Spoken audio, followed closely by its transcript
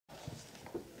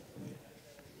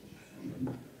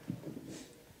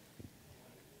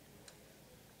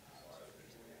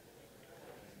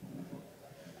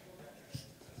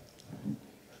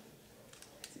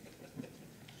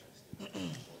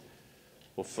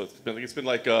Well, it's been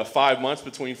like 5 months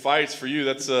between fights for you.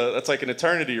 That's like an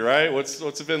eternity, right? What's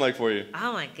it been like for you?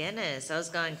 Oh my goodness, I was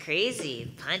going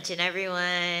crazy, punching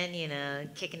everyone,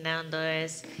 kicking down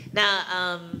doors.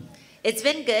 Now, it's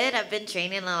been good. I've been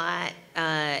training a lot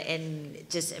and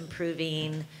just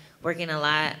improving, working a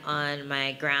lot on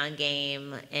my ground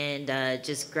game and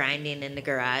just grinding in the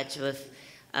garage with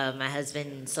my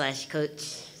husband slash coach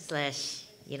slash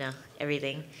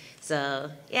everything. So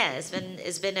yeah,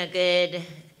 it's been a good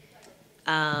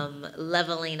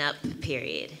leveling up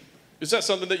period. Is that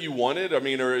something that you wanted? I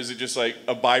mean, or is it just like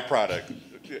a byproduct?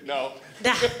 No.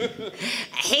 I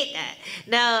hate that.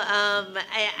 No,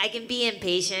 I can be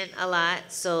impatient a lot.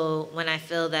 So when I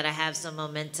feel that I have some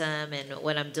momentum and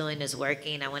what I'm doing is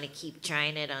working, I want to keep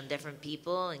trying it on different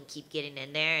people and keep getting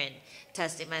in there and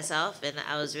testing myself. And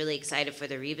I was really excited for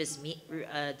the Rebus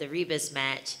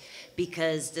match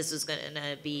because this was going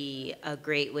to be a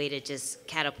great way to just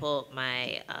catapult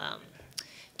my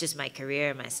just my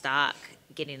career, my stock,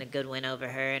 getting a good win over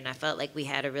her. And I felt like we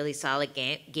had a really solid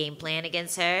game plan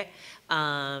against her,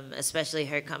 especially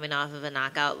her coming off of a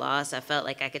knockout loss. I felt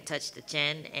like I could touch the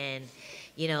chin. And,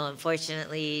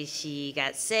 unfortunately, she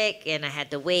got sick and I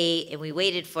had to wait. And we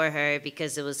waited for her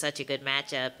because it was such a good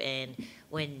matchup. And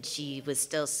when she was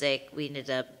still sick, we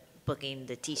ended up booking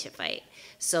the Tecia fight.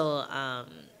 So,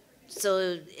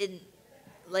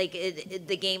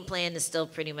 the game plan is still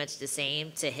pretty much the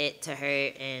same, to hit to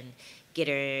her and get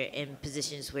her in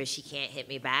positions where she can't hit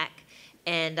me back.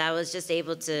 And I was just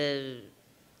able to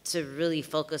really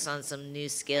focus on some new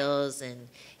skills and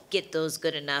get those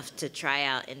good enough to try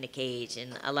out in the cage.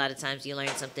 And a lot of times you learn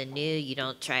something new, you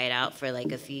don't try it out for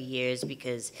like a few years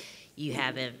because you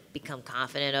haven't become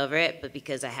confident over it. But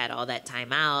because I had all that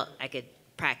time out, I could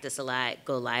practice a lot,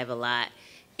 go live a lot.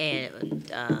 And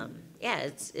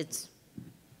it's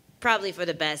probably for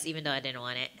the best, even though I didn't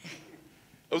want it.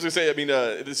 I was gonna say, I mean,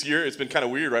 this year it's been kind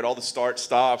of weird, right? All the starts,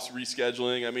 stops,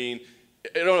 rescheduling. I mean,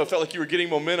 I don't know, it felt like you were getting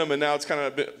momentum, and now it's kind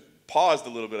of paused a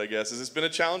little bit, I guess. Has this been a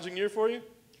challenging year for you?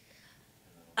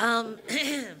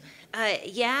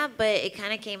 Yeah, but it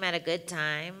kind of came at a good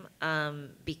time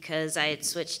because I had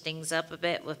switched things up a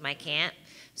bit with my camp.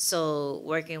 So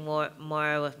working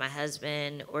more with my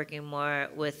husband, working more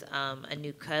with a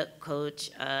new coach,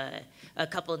 a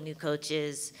couple new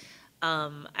coaches.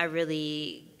 I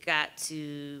really got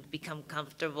to become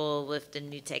comfortable with the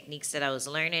new techniques that I was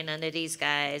learning under these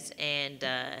guys, and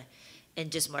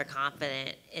just more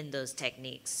confident in those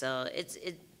techniques. So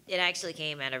it actually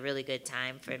came at a really good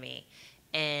time for me,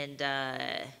 and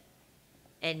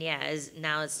yeah,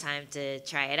 now it's time to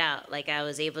try it out. Like, I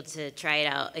was able to try it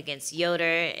out against Yoder,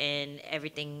 and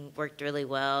everything worked really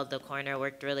well. The corner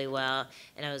worked really well,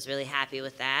 and I was really happy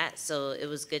with that. So it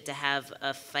was good to have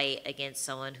a fight against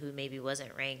someone who maybe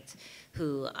wasn't ranked,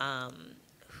 who I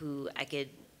could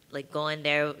like go in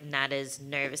there not as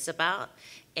nervous about,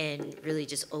 and really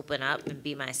just open up and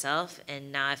be myself.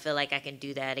 And now I feel like I can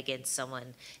do that against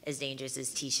someone as dangerous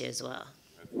as Tecia as well.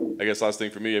 I guess last thing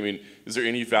for me, I mean, is there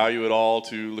any value at all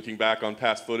to looking back on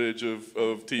past footage of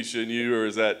Tecia and you, or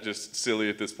is that just silly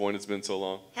at this point? It's been so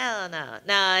long. Hell no.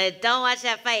 No, don't watch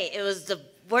that fight. It was the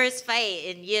worst fight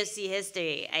in UFC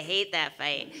history. I hate that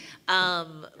fight.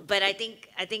 But I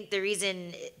think the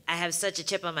reason I have such a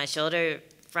chip on my shoulder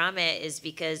from it is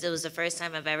because it was the first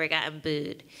time I've ever gotten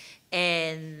booed.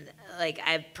 And like,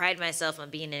 I pride myself on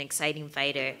being an exciting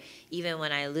fighter. Even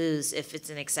when I lose, if it's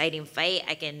an exciting fight,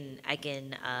 I can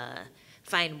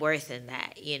find worth in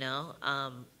that,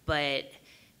 But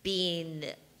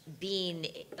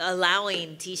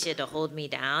allowing Tecia to hold me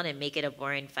down and make it a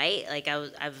boring fight, like, I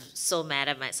was so mad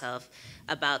at myself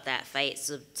about that fight.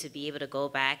 So to be able to go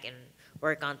back and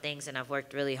work on things, and I've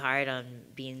worked really hard on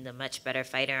being the much better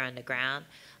fighter on the ground.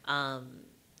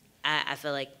 I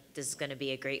feel like this is going to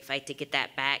be a great fight to get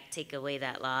that back, take away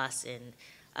that loss, and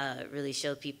really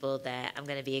show people that I'm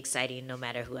going to be exciting no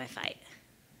matter who I fight.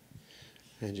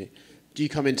 Angie, do you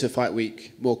come into fight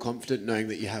week more confident knowing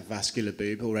that you have vascular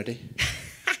boob already?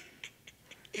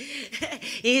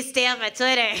 You stay on my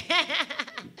Twitter.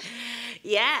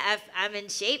 Yeah, I'm in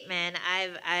shape, man.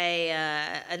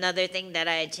 Another thing that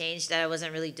I had changed that I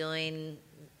wasn't really doing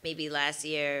maybe last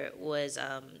year was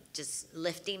just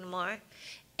lifting more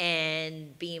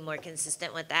and being more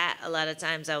consistent with that. A lot of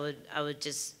times I would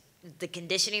just, the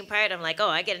conditioning part, I'm like, oh,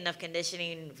 I get enough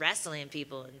conditioning wrestling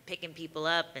people and picking people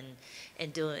up and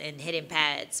hitting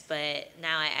pads. But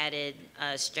now I added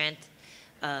strength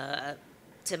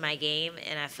to my game,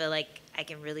 and I feel like I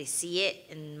can really see it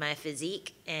in my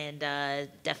physique and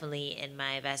definitely in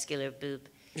my vascular boob.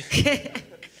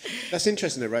 That's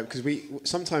interesting though, right? Because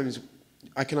sometimes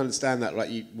I can understand that. Like,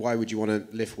 why would you want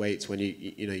to lift weights when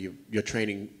you're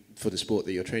training for the sport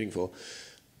that you're training for?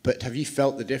 But have you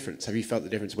felt the difference? Have you felt the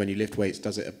difference when you lift weights?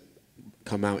 Does it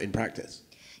come out in practice?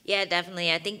 Yeah,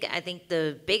 definitely. I think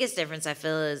the biggest difference I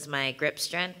feel is my grip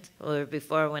strength. Or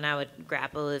before, when I would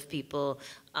grapple with people,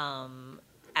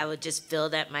 I would just feel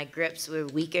that my grips were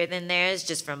weaker than theirs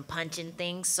just from punching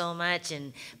things so much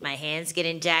and my hands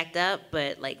getting jacked up.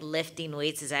 But like lifting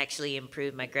weights has actually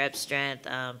improved my grip strength.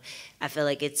 I feel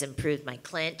like it's improved my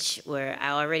clinch, where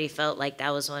I already felt like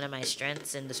that was one of my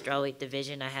strengths in the strawweight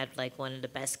division. I had like one of the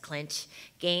best clinch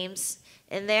games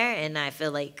in there, and I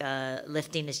feel like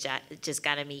lifting has just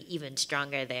gotten me even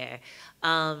stronger there.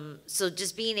 So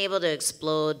just being able to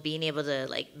explode, being able to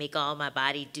like make all my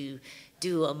body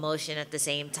do a motion at the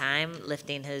same time,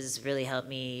 lifting has really helped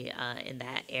me in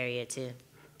that area too.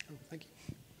 Oh, thank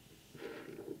you.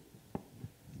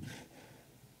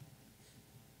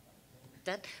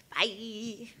 Done.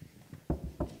 Bye.